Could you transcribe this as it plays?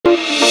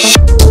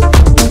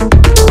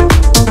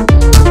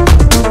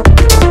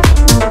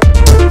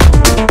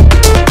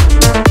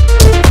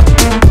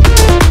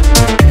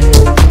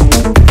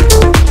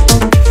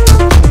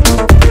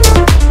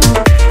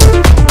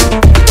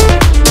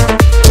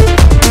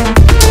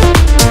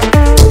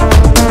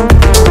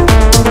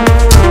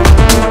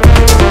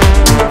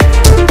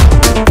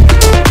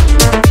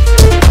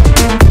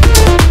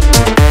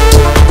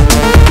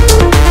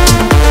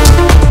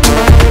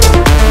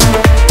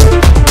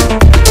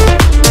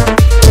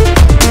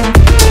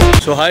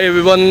So hi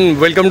everyone,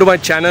 welcome to my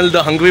channel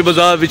The Hungry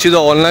Bazaar, which is an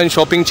online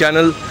shopping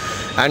channel.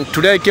 And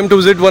today I came to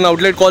visit one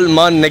outlet called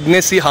MAA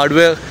NAGNESI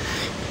hardware.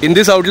 In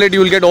this outlet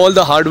you will get all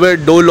the hardware,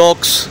 door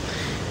locks,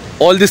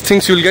 all these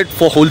things you will get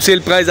for wholesale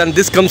price. And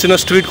this comes in a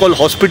street called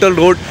Hospital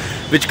Road,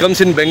 which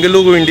comes in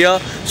Bangalore, India.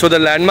 So the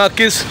landmark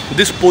is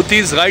this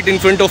Pothys right in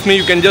front of me.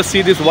 You can just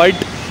see this white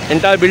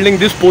entire building,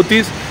 this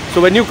Pothys.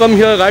 So when you come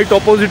here, right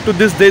opposite to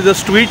this there is a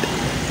street,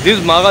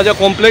 this Maharaja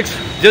complex.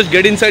 Just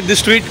get inside this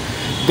street,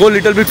 go a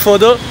little bit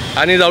further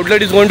and his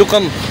outlet is going to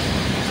come.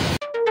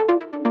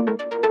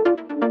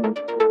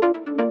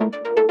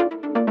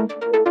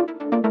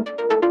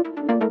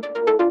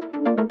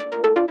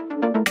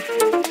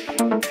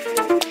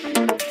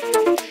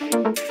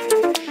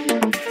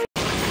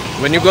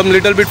 When you come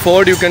little bit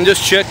forward, you can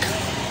just check.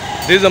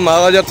 This is the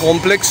Maharaja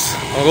complex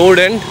road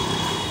end.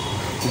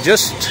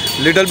 Just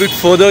little bit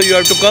further you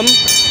have to come,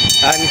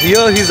 and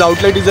here his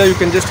outlet is there. You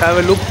can just have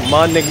a look.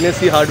 MAA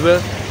NAGNESI hardware,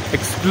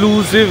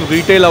 exclusive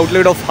retail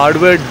outlet of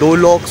hardware, door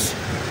locks,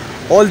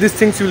 all these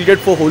things you will get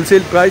for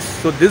wholesale price.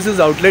 So this is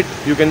outlet,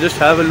 you can just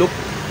have a look,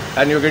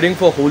 and you're getting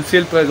for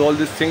wholesale price all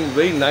these things.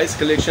 Very nice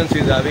collections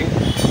he's having.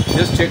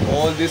 Just check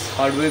all these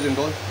hardwares and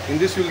all. In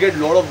this you will get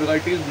lot of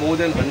varieties, more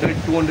than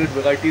 100-200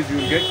 varieties you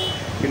will get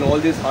in all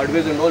these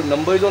hardwares and all.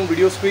 Number is on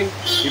video screen.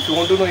 If you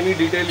want to know any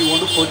detail, you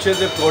want to purchase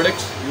their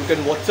products, you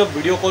can WhatsApp,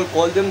 video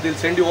call them. They'll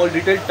send you all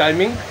detailed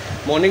timing.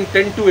 Morning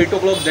 10 to 8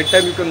 o'clock, that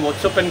time you can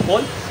WhatsApp and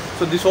call.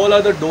 So these all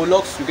are the door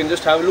locks. You can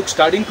just have a look.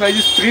 Starting price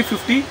is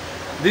 350.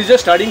 This is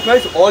just starting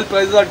price. All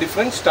prices are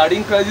different.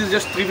 Starting price is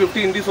just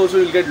 350. In this also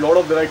you will get lot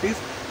of varieties.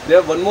 They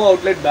have one more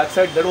outlet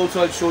backside, that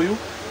also I'll show you.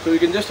 So you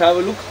can just have a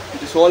look.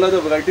 This all are the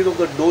varieties of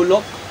the door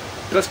lock.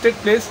 Trusted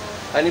place.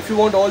 And if you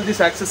want all these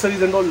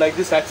accessories and all like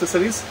these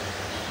accessories,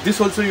 this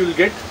also you will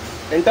get.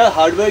 Entire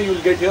hardware you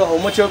will get here. How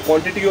much of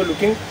quantity you are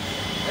looking.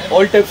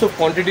 All types of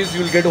quantities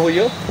you will get over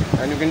here.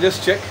 And you can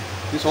just check.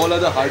 This all are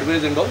the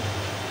hardwares and all.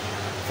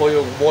 For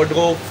your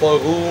wardrobe, for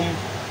room,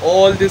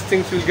 all these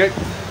things you will get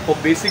for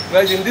basic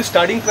price. In this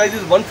starting price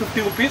is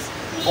 150 rupees.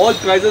 All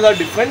prices are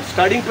different.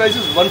 Starting price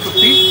is 150.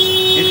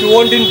 If you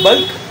want in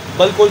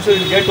bulk also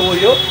you will get over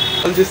here.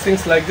 All these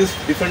things like this,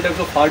 different types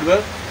of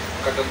hardware.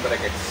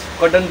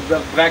 Curtain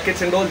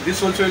brackets and all.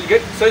 This also you will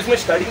get. So इसमें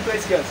starting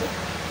price क्या है sir?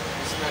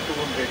 इसमें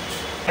 200.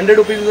 100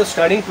 rupees is the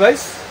starting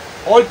price.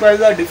 All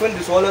prices are different.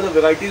 This all are the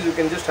varieties. You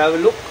can just have a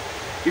look.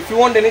 If you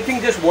want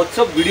anything, just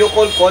WhatsApp, video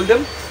call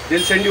them.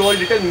 They'll send you all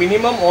detail.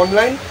 Minimum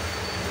online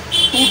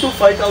 2 to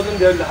 5,000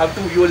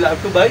 you will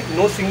have to buy.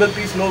 No single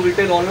piece, no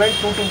retail online.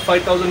 2 to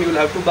 5,000 you will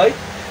have to buy.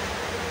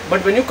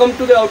 But when you come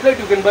to the outlet,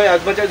 you can buy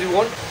as much as you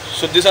want.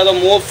 So these are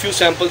the few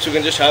samples. You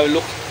can just have a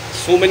look.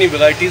 So many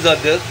varieties are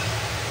there.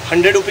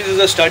 100 rupees is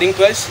the starting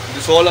price.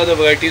 These all are the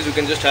varieties. You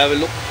can just have a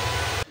look.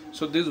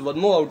 So this is one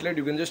more outlet.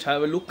 You can just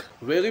have a look.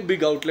 Very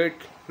big outlet.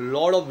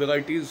 Lot of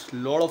varieties.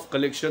 Lot of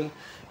collection.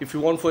 If you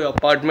want for your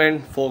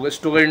apartment, for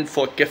restaurant,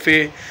 for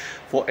cafe,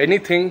 for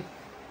anything,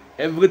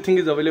 everything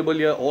is available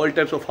here. All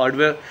types of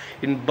hardware.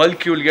 In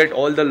bulk you will get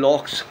all the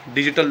locks,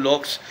 digital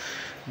locks.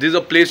 This is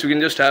a place you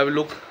can just have a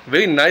look.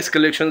 Very nice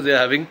collections they are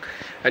having,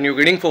 and you're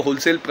getting for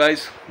wholesale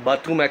price.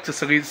 Bathroom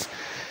accessories,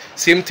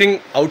 same thing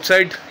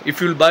outside.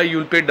 If you'll buy,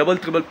 you'll pay double,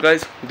 triple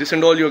price. This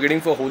and all you're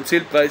getting for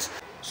wholesale price.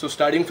 So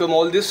starting from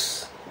all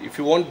this, if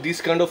you want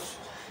these kind of,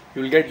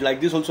 you will get like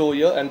this also over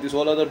here. And this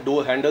all are the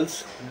door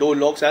handles, door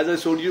locks. As I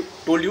told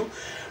you,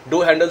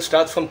 door handle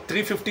starts from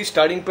 350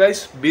 starting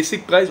price.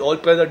 Basic price, all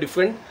prices are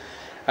different.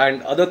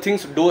 And other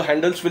things, door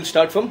handles will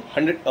start from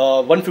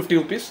 150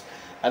 rupees.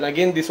 And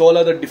again, this all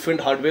are the different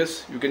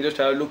hardwares. You can just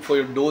have a look for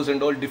your doors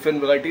and all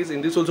different varieties.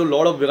 In this also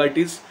lot of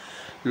varieties,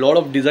 lot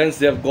of designs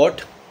they have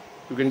got.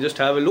 You can just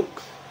have a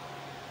look.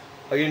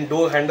 Again,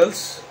 door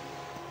handles,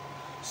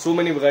 so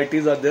many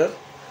varieties are there.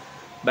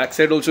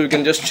 Backside also you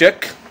can just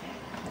check.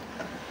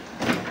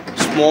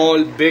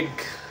 Small, big,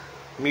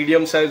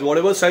 medium size,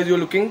 whatever size you're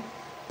looking,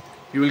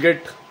 you will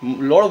get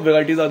lot of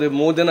varieties are there.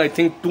 More than I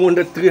think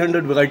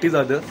 200-300 varieties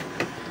are there.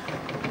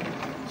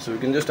 So you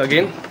can just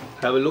again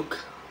have a look.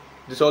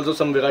 This also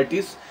some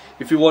varieties.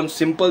 If you want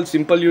simple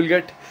you will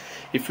get.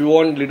 If you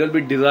want little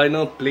bit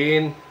designer,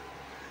 plain,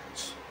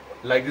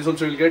 like this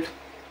also you will get.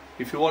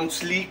 If you want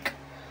sleek,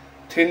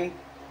 thin,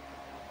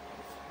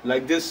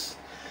 like this,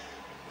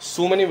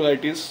 so many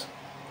varieties,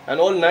 and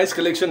all nice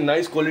collection,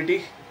 nice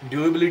quality.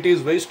 Durability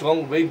is very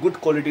strong, very good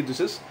quality this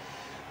is.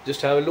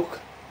 Just have a look.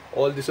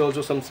 All this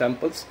also some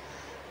samples,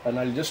 and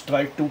I'll just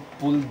try to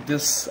pull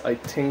this. I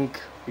think,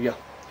 yeah.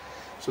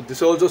 So this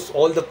is also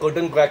all the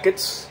curtain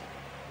brackets.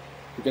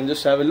 You can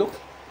just have a look.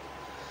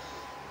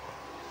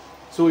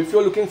 So if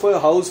you're looking for a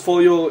house,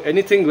 for your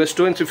anything,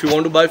 restaurants, if you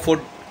want to buy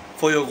for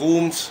your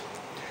rooms,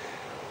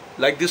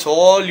 like this,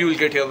 all you will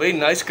get here. Very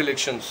nice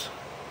collections.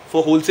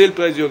 For wholesale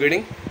price you're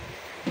getting.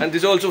 And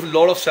this is also a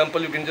lot of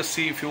sample. You can just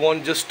see if you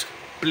want just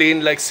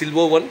plain like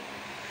silver one.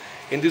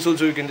 In this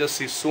also you can just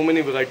see so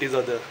many varieties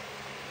are there.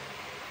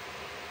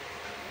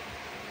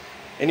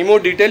 Any more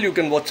detail, you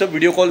can WhatsApp,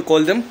 video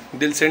call them.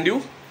 They'll send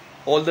you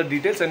all the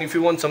details. And if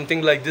you want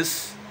something like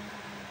this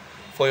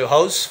for your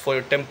house, for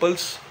your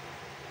temples,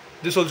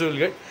 This also you'll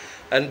get.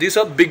 And these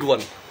are big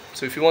one.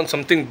 So if you want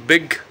something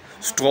big,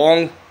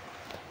 strong,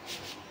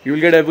 you will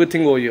get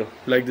everything over here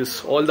like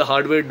this. All the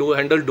hardware door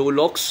handle, door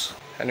locks.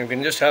 And you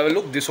can just have a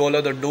look. This all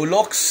are the door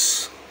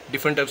locks.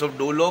 Different types of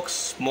door locks.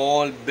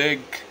 Small, big,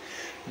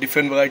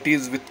 different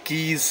varieties with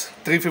keys.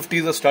 350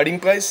 is the starting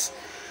price.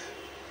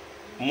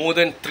 More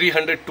than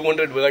 300,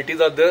 200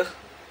 varieties are there.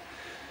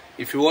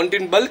 If you want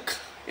in bulk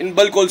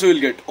also you'll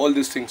get all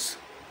these things.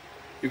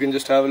 You can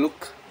just have a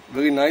look.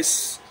 Very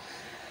nice.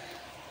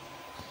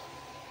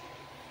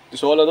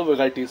 This all other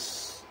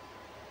varieties.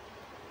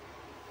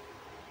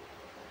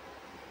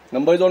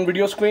 Number is on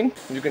video screen.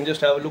 You can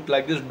just have a look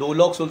like this. Door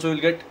locks also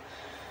you'll get.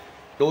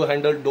 Door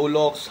handle, door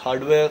locks,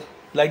 hardware.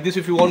 Like this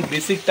if you want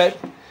basic type.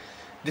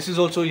 This is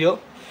also here.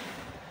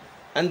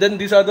 And then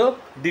these are the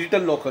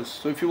digital lockers.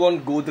 So if you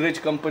want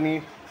Godrej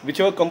company,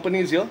 whichever company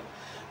is here,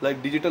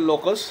 like digital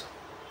lockers,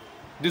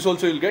 this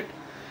also you'll get.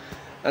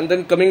 And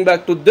then coming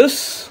back to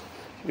this,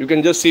 you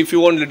can just see if you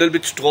want little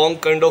bit strong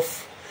kind of,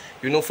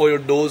 for your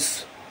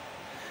doors.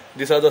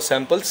 These are the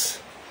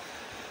samples.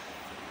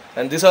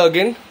 And these are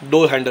again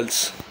door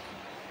handles.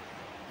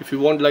 If you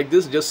want like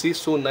this, just see,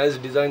 so nice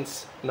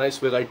designs, nice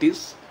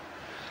varieties.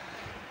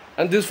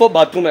 And this for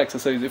bathroom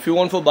accessories. If you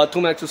want for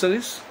bathroom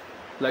accessories,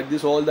 like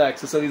this, all the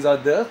accessories are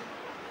there.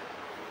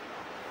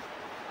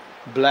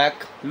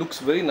 Black looks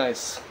very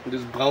nice.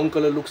 This brown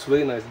color looks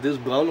very nice. This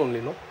brown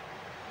only, no?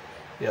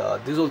 Yeah,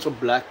 this also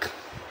black,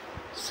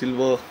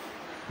 silver.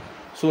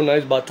 So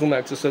nice bathroom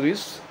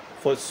accessories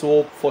for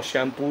soap, for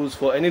shampoos,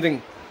 for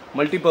anything.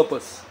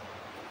 Multi-purpose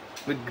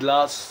with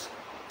glass.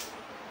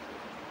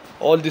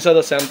 All these are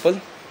the sample.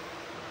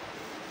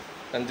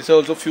 And these are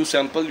also few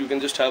sample. You can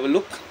just have a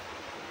look.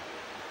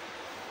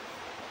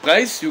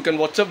 Price, you can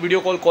WhatsApp, video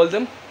call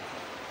them.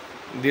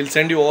 They'll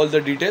send you all the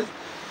details.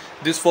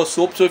 This for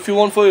soap. So if you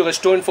want for your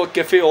restaurant, for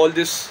cafe, all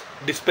these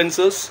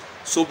dispensers,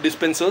 soap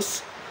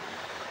dispensers,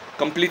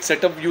 complete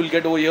setup you will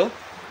get over here.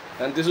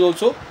 And this is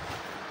also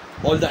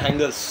all the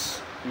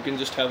hangers. You can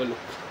just have a look.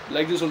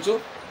 Like this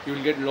also, you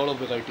will get a lot of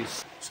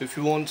varieties. So if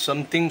you want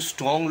something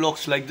strong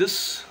locks like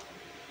this,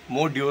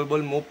 more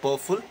durable, more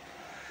powerful,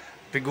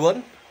 big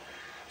one.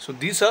 So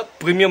these are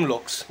premium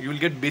locks. You will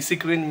get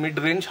basic range, mid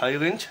range, high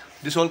range.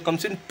 This all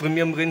comes in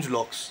premium range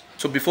locks.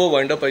 So before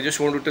wind up, I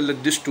just want to tell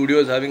that this studio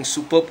is having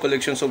superb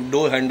collections of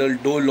door handle,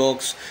 door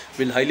locks.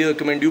 Will highly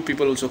recommend you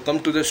people also come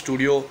to the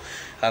studio.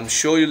 I'm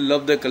sure you'll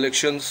love their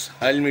collections.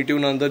 I'll meet you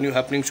in another new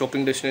happening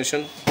shopping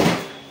destination.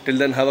 Till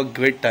then, have a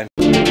great time.